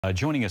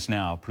Joining us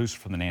now, producer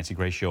from the Nancy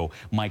Grace Show,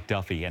 Mike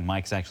Duffy, and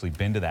Mike's actually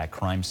been to that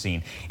crime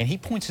scene, and he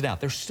points it out.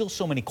 There's still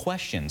so many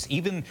questions,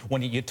 even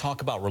when you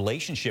talk about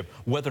relationship,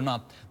 whether or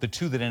not the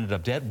two that ended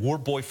up dead were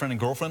boyfriend and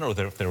girlfriend, or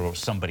if there was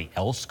somebody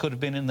else could have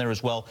been in there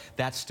as well.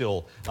 That's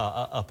still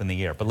up in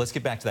the air. But let's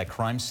get back to that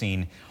crime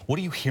scene. What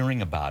are you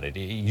hearing about it?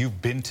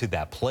 You've been to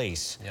that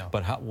place,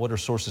 but what are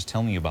sources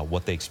telling you about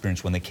what they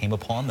experienced when they came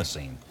upon the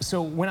scene?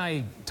 So when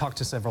I talked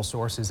to several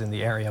sources in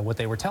the area, what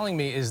they were telling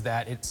me is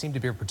that it seemed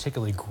to be a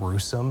particularly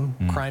gruesome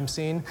crime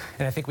scene,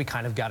 and I think we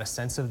kind of got a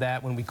sense of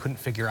that when we couldn't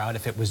figure out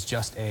if it was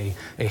just a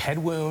head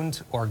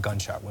wound or a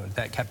gunshot wound.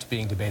 That kept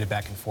being debated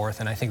back and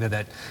forth, and I think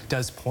that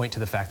does point to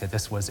the fact that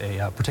this was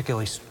a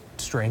particularly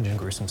strange and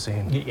gruesome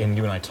scene. And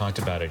you and I talked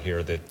about it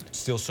here, that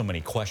still so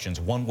many questions.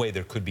 One way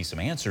there could be some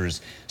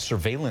answers,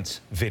 surveillance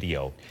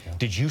video.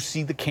 Did you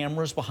see the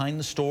cameras behind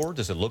the store?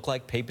 Does it look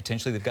like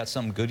potentially they've got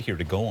something good here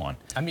to go on?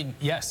 I mean,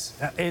 yes.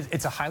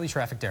 It's a highly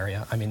trafficked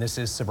area. I mean, this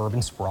is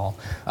suburban sprawl,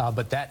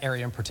 but that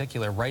area in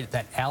particular, right at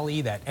that alley,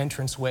 that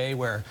entranceway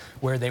where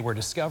they were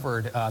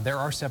discovered, there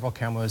are several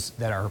cameras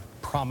that are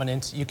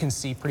prominent. You can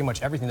see pretty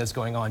much everything that's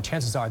going on.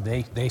 Chances are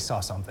they saw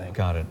something.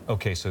 Got it.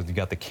 Okay, so you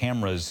got the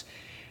cameras.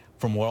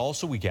 From what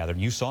also we gathered,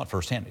 you saw it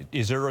firsthand.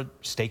 Is there a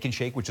Steak and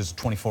Shake, which is a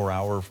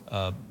 24-hour,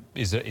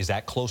 is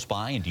that close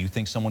by? And do you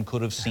think someone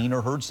could have seen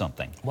or heard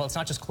something? Well, it's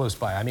not just close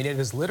by. I mean, it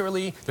is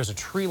literally, there's a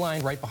tree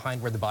line right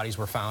behind where the bodies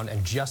were found,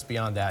 and just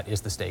beyond that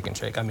is the Steak and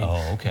Shake. I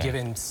mean,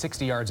 given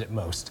 60 yards at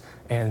most.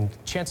 And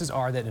chances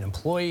are that an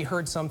employee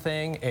heard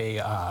something,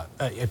 a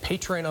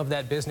patron of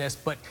that business.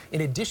 But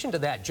in addition to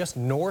that, just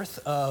north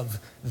of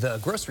the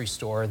grocery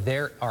store,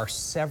 there are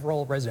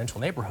several residential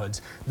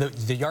neighborhoods.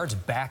 The yards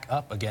back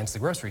up against the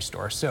grocery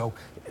store. So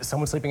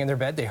someone sleeping in their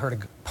bed, they heard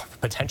a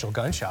potential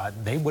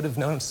gunshot, they would have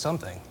known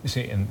something. You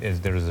see, and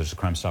there's a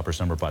Crime Stoppers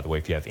number, by the way,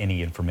 if you have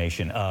any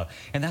information.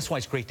 And that's why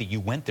it's great that you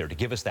went there to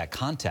give us that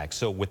context.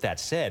 So with that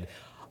said,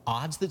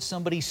 odds that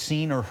somebody's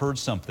seen or heard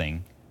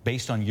something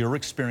based on your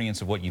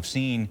experience of what you've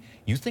seen,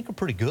 you think are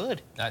pretty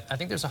good. I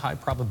think there's a high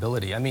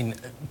probability. I mean,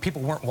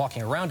 people weren't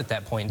walking around at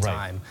that point in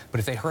time, but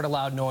if they heard a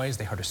loud noise,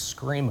 they heard a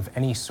scream of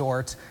any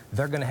sort,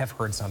 they're going to have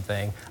heard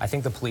something. I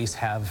think the police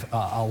have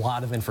a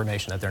lot of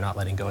information that they're not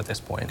letting go at this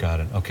point. Got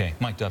it. Okay.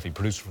 Mike Duffy,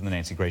 producer from the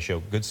Nancy Grace Show.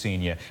 Good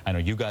seeing you. I know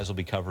you guys will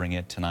be covering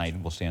it tonight.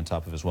 We'll stay on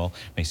top of it as well.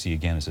 May see you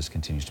again as this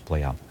continues to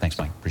play out. Thanks,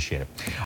 Mike. Appreciate it.